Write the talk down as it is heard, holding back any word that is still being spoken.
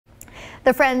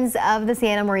The Friends of the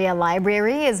Santa Maria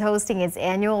Library is hosting its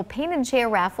annual Painted Chair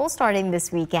Raffle starting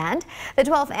this weekend. The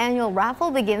 12th annual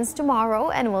raffle begins tomorrow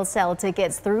and will sell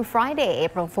tickets through Friday,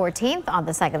 April 14th on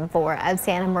the second floor of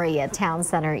Santa Maria Town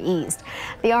Center East.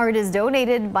 The art is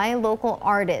donated by local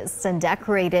artists and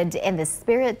decorated in the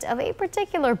spirit of a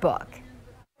particular book.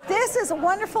 This is a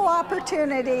wonderful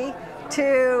opportunity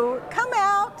to come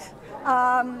out,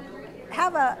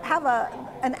 have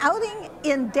an outing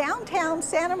in downtown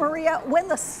Santa Maria when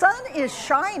the sun is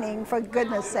shining, for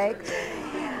goodness sake,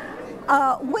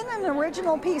 win an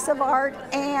original piece of art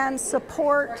and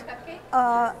support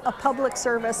a public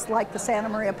service like the Santa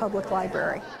Maria Public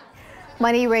Library.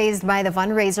 Money raised by the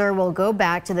fundraiser will go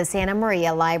back to the Santa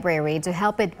Maria Library to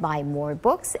help it buy more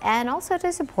books and also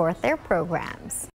to support their programs.